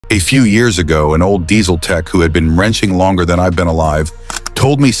A few years ago, an old diesel tech who had been wrenching longer than I've been alive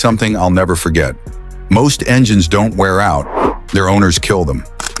told me something I'll never forget. Most engines don't wear out, their owners kill them.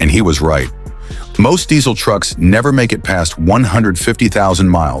 And he was right. Most diesel trucks never make it past 150,000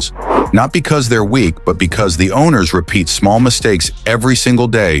 miles, not because they're weak, but because the owners repeat small mistakes every single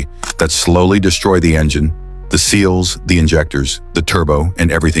day that slowly destroy the engine, the seals, the injectors, the turbo,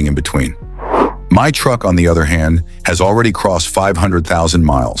 and everything in between. My truck, on the other hand, has already crossed 500,000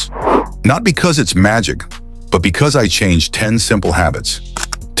 miles. Not because it's magic, but because I changed 10 simple habits.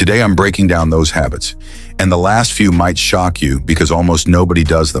 Today I'm breaking down those habits, and the last few might shock you because almost nobody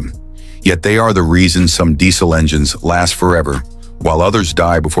does them. Yet they are the reason some diesel engines last forever, while others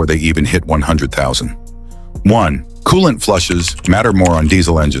die before they even hit 100,000. 1. Coolant flushes matter more on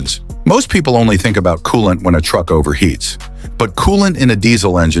diesel engines. Most people only think about coolant when a truck overheats. But coolant in a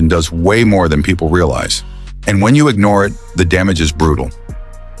diesel engine does way more than people realize. And when you ignore it, the damage is brutal.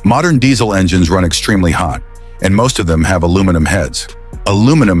 Modern diesel engines run extremely hot, and most of them have aluminum heads.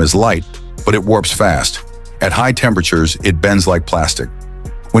 Aluminum is light, but it warps fast. At high temperatures, it bends like plastic.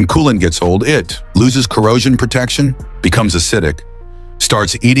 When coolant gets old, it loses corrosion protection, becomes acidic,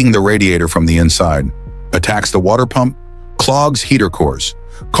 starts eating the radiator from the inside, attacks the water pump, clogs heater cores,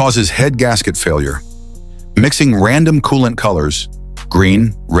 causes head gasket failure. Mixing random coolant colors,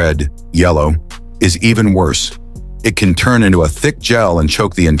 green, red, yellow, is even worse. It can turn into a thick gel and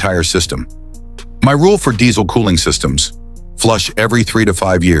choke the entire system. My rule for diesel cooling systems: flush every 3 to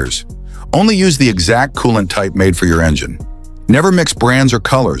 5 years. Only use the exact coolant type made for your engine. Never mix brands or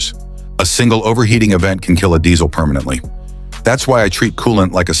colors. A single overheating event can kill a diesel permanently. That's why I treat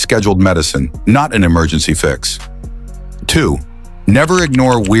coolant like a scheduled medicine, not an emergency fix. 2. Never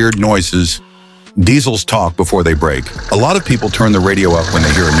ignore weird noises. Diesels talk before they break. A lot of people turn the radio up when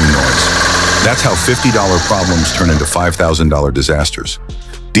they hear a new noise. That's how $50 problems turn into $5,000 disasters.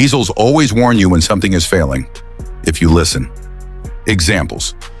 Diesels always warn you when something is failing, if you listen.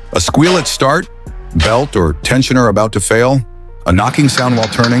 Examples: a squeal at start, belt or tensioner about to fail, a knocking sound while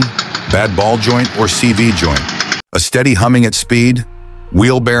turning, bad ball joint or CV joint, a steady humming at speed,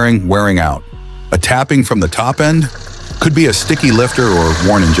 wheel bearing wearing out, a tapping from the top end, could be a sticky lifter or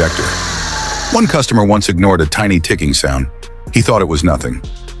worn injector. One customer once ignored a tiny ticking sound. He thought it was nothing.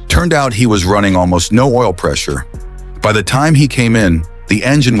 Turned out he was running almost no oil pressure. By the time he came in, the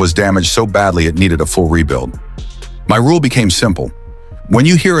engine was damaged so badly it needed a full rebuild. My rule became simple. When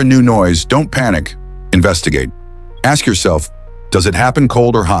you hear a new noise, don't panic, investigate. Ask yourself, does it happen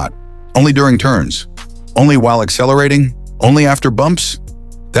cold or hot? Only during turns? Only while accelerating? Only after bumps?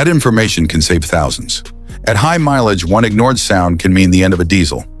 That information can save thousands. At high mileage, one ignored sound can mean the end of a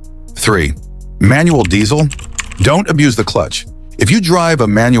diesel. 3. Manual diesel? Don't abuse the clutch. If you drive a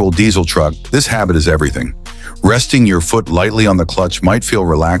manual diesel truck, this habit is everything. Resting your foot lightly on the clutch might feel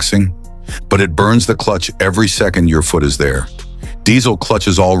relaxing, but it burns the clutch every second your foot is there. Diesel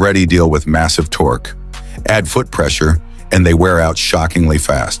clutches already deal with massive torque. Add foot pressure, and they wear out shockingly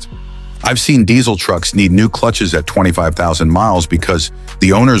fast. I've seen diesel trucks need new clutches at 25,000 miles because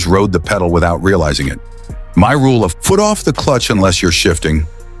the owners rode the pedal without realizing it. My rule of foot off the clutch unless you're shifting.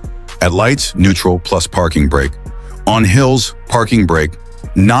 At lights, neutral plus parking brake. On hills, parking brake,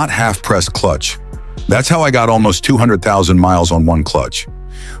 not half-pressed clutch. That's how I got almost 200,000 miles on one clutch.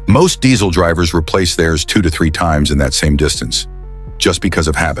 Most diesel drivers replace theirs 2 to 3 times in that same distance, just because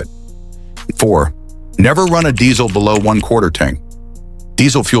of habit. 4. Never run a diesel below 1/4 tank.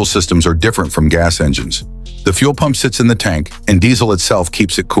 Diesel fuel systems are different from gas engines. The fuel pump sits in the tank, and diesel itself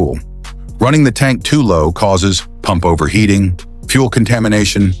keeps it cool. Running the tank too low causes pump overheating, fuel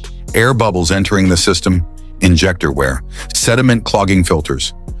contamination, air bubbles entering the system, injector wear, sediment clogging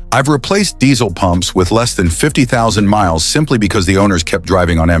filters. I've replaced diesel pumps with less than 50,000 miles simply because the owners kept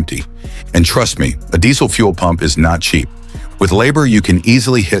driving on empty. And trust me, a diesel fuel pump is not cheap. With labor, you can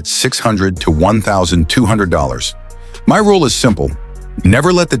easily hit $600 to $1,200. My rule is simple.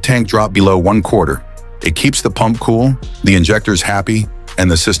 Never let the tank drop below 1/4. It keeps the pump cool, the injectors happy, and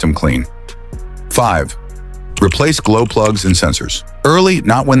the system clean. 5. Replace glow plugs and sensors. Early,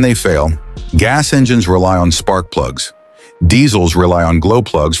 not when they fail. Gas engines rely on spark plugs. Diesels rely on glow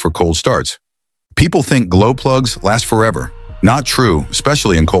plugs for cold starts. People think glow plugs last forever. Not true,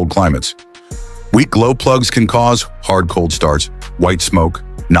 especially in cold climates. Weak glow plugs can cause hard cold starts, white smoke,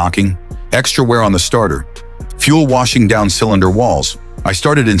 knocking, extra wear on the starter, fuel washing down cylinder walls. I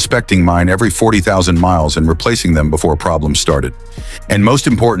started inspecting mine every 40,000 miles and replacing them before problems started. And most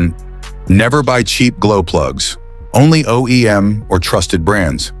important, never buy cheap glow plugs. Only OEM or trusted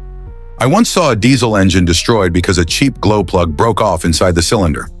brands. I once saw a diesel engine destroyed because a cheap glow plug broke off inside the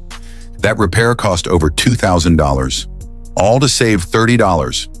cylinder. That repair cost over $2,000, all to save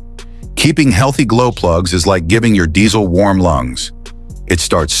 $30. Keeping healthy glow plugs is like giving your diesel warm lungs. It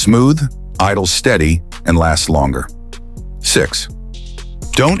starts smooth, idles steady, and lasts longer. 6.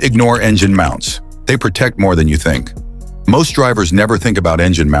 Don't ignore engine mounts. They protect more than you think. Most drivers never think about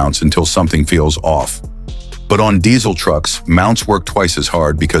engine mounts until something feels off. But on diesel trucks, mounts work twice as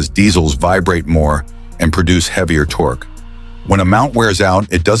hard because diesels vibrate more and produce heavier torque. When a mount wears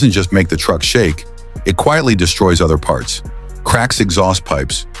out, it doesn't just make the truck shake, it quietly destroys other parts, cracks exhaust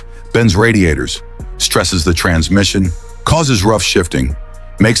pipes, bends radiators, stresses the transmission, causes rough shifting,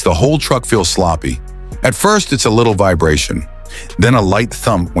 makes the whole truck feel sloppy. At first, it's a little vibration, then a light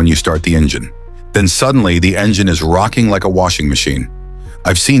thump when you start the engine. Then suddenly, the engine is rocking like a washing machine.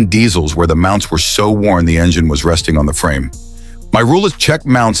 I've seen diesels where the mounts were so worn the engine was resting on the frame. My rule is check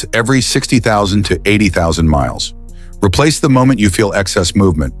mounts every 60,000 to 80,000 miles. Replace the moment you feel excess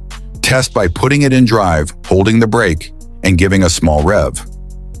movement. Test by putting it in drive, holding the brake, and giving a small rev.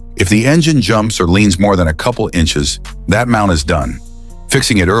 If the engine jumps or leans more than a couple inches, that mount is done.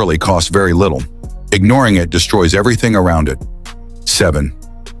 Fixing it early costs very little. Ignoring it destroys everything around it. 7.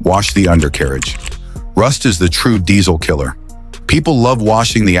 Wash the undercarriage. Rust is the true diesel killer. People love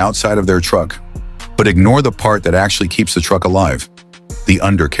washing the outside of their truck, but ignore the part that actually keeps the truck alive. The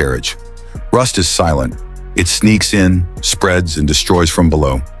undercarriage. Rust is silent. It sneaks in, spreads, and destroys from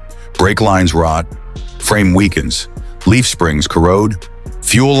below. Brake lines rot, frame weakens, leaf springs corrode,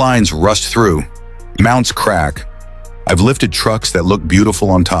 fuel lines rust through, mounts crack. I've lifted trucks that look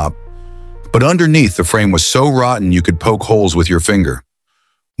beautiful on top, but underneath the frame was so rotten you could poke holes with your finger.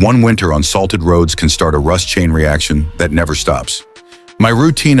 One winter on salted roads can start a rust chain reaction that never stops. My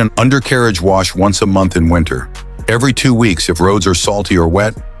routine: an undercarriage wash once a month in winter. Every 2 weeks if roads are salty or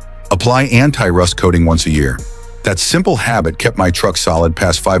wet. Apply anti-rust coating once a year. That simple habit kept my truck solid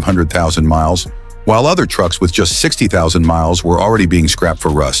past 500,000 miles, while other trucks with just 60,000 miles were already being scrapped for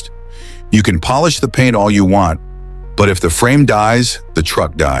rust. You can polish the paint all you want, but if the frame dies, the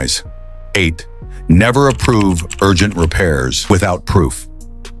truck dies. 8. Never approve urgent repairs without proof.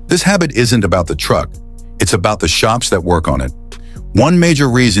 This habit isn't about the truck, it's about the shops that work on it. One major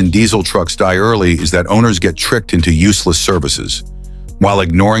reason diesel trucks die early is that owners get tricked into useless services, while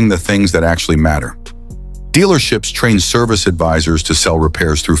ignoring the things that actually matter. Dealerships train service advisors to sell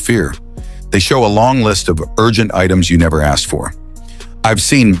repairs through fear. They show a long list of urgent items you never asked for. I've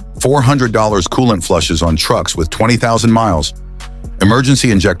seen $400 coolant flushes on trucks with 20,000 miles.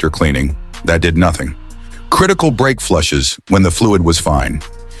 Emergency injector cleaning, that did nothing. Critical brake flushes when the fluid was fine.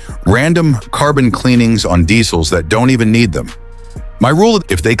 Random carbon cleanings on diesels that don't even need them. My rule: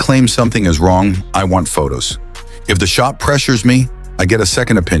 if they claim something is wrong, I want photos. If the shop pressures me, I get a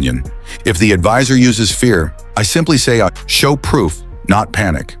second opinion. If the advisor uses fear, I simply say, show proof, not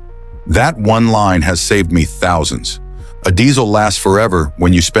panic. That one line has saved me thousands. A diesel lasts forever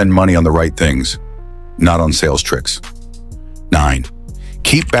when you spend money on the right things, not on sales tricks. 9.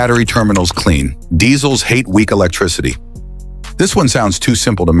 Keep battery terminals clean. Diesels hate weak electricity. This one sounds too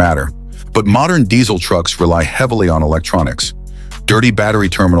simple to matter, but modern diesel trucks rely heavily on electronics. Dirty battery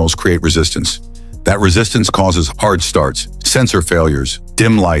terminals create resistance. That resistance causes hard starts, sensor failures,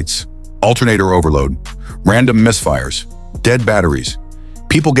 dim lights, alternator overload, random misfires, dead batteries.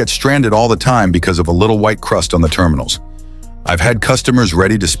 People get stranded all the time because of a little white crust on the terminals. I've had customers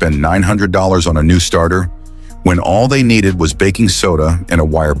ready to spend $900 on a new starter when all they needed was baking soda and a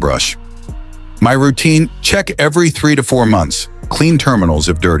wire brush. My routine: check every 3 to 4 months, clean terminals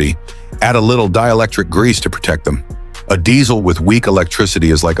if dirty, add a little dielectric grease to protect them. A diesel with weak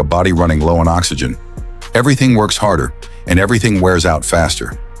electricity is like a body running low on oxygen. Everything works harder, and everything wears out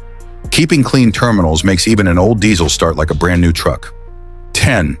faster. Keeping clean terminals makes even an old diesel start like a brand new truck.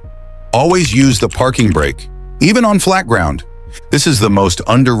 10. Always use the parking brake, even on flat ground. This is the most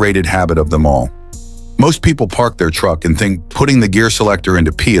underrated habit of them all. Most people park their truck and think putting the gear selector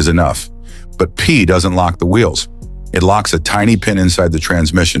into P is enough. But P doesn't lock the wheels. It locks a tiny pin inside the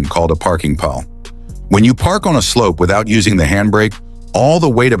transmission called a parking pile. When you park on a slope without using the handbrake, all the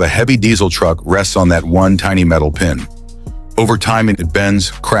weight of a heavy diesel truck rests on that one tiny metal pin. Over time, it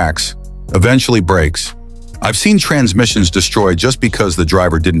bends, cracks, eventually breaks. I've seen transmissions destroyed just because the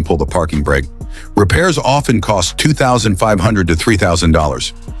driver didn't pull the parking brake. Repairs often cost $2,500 to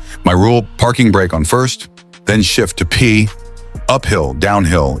 $3,000. My rule: parking brake on first, then shift to P, uphill,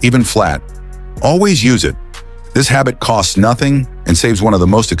 downhill, even flat. Always use it. This habit costs nothing and saves one of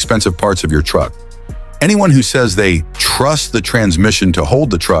the most expensive parts of your truck. Anyone who says they trust the transmission to hold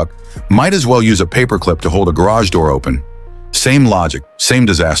the truck might as well use a paperclip to hold a garage door open. Same logic, same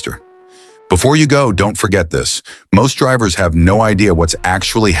disaster. Before you go, don't forget this. Most drivers have no idea what's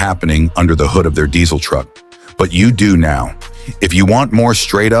actually happening under the hood of their diesel truck, but you do now. If you want more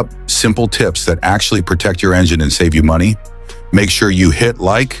straight-up, simple tips that actually protect your engine and save you money, make sure you hit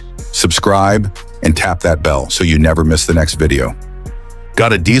like, subscribe, and tap that bell so you never miss the next video.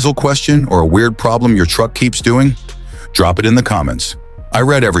 Got a diesel question or a weird problem your truck keeps doing? Drop it in the comments. I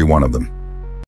read every one of them.